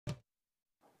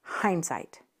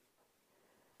hindsight,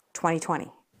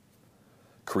 2020.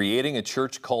 Creating a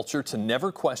church culture to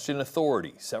never question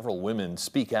authority. Several women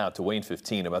speak out to WANE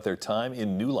 15 about their time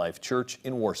in New Life Church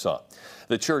in Warsaw.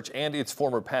 The church and its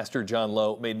former pastor John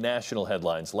Lowe made national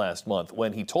headlines last month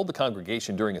when he told the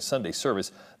congregation during a Sunday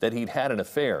service that he'd had an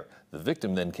affair. The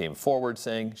victim then came forward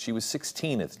saying she was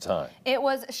 16 at the time. It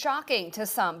was shocking to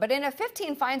some, but in a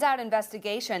 15 Finds Out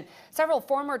investigation, several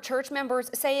former church members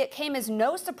say it came as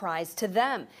no surprise to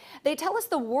them. They tell us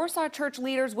the Warsaw church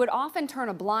leaders would often turn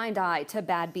a blind eye to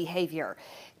bad behavior.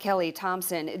 Kelly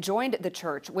Thompson joined the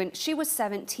church when she was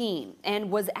 17 and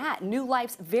was at New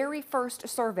Life's very first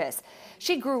service.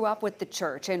 She grew up with the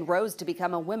church and rose to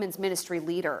become a women's ministry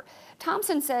leader.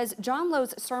 Thompson says John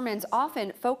Lowe's sermons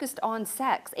often focused on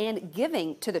sex and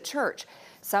giving to the church.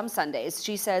 Some Sundays,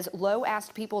 she says, Lowe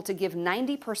asked people to give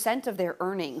 90% of their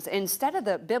earnings instead of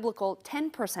the biblical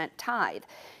 10% tithe.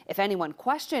 If anyone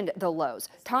questioned the Lowes,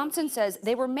 Thompson says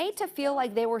they were made to feel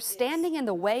like they were standing in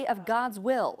the way of God's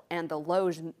will and the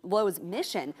Lowe's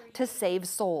mission to save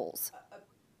souls.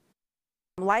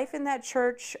 Life in that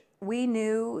church, we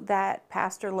knew that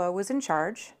Pastor Lowe was in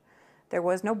charge. There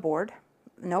was no board,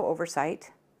 no oversight.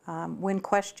 When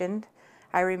questioned,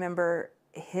 I remember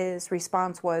his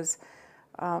response was,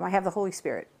 I have the Holy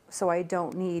Spirit, so I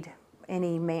don't need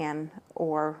any man,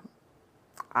 or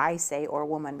I say or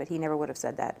woman, but he never would have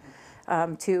said that,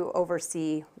 to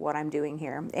oversee what I'm doing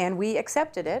here. And we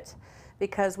accepted it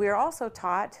because we are also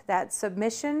taught that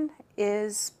submission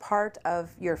is part of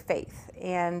your faith.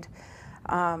 And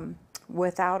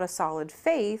without a solid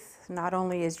faith, not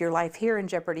only is your life here in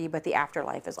jeopardy, but the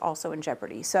afterlife is also in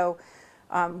jeopardy. So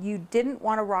you didn't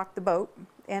want to rock the boat,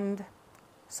 and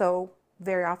so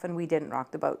very often we didn't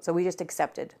rock the boat. So we just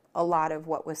accepted a lot of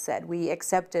what was said. We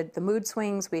accepted the mood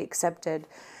swings, we accepted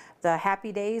the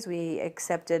happy days, we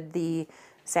accepted the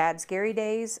sad, scary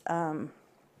days,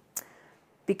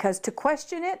 because to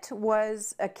question it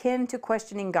was akin to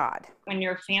questioning God. When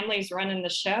your family's running the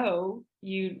show,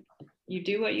 you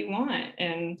do what you want.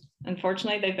 And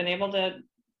unfortunately, they've been able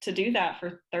to do that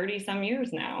for 30 some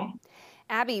years now.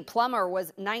 Abby Plummer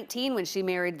was 19 when she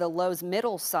married the Lowe's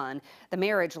middle son. The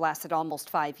marriage lasted almost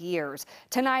 5 years.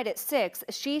 Tonight at 6,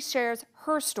 she shares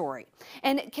her story.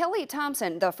 And Kelly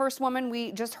Thompson, the first woman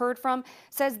we just heard from,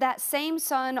 says that same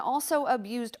son also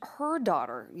abused her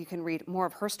daughter. You can read more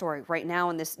of her story right now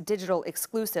in this digital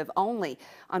exclusive only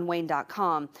on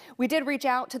WANE.com. We did reach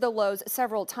out to the Lowes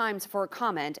several times for a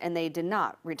comment, and they did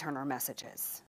not return our messages.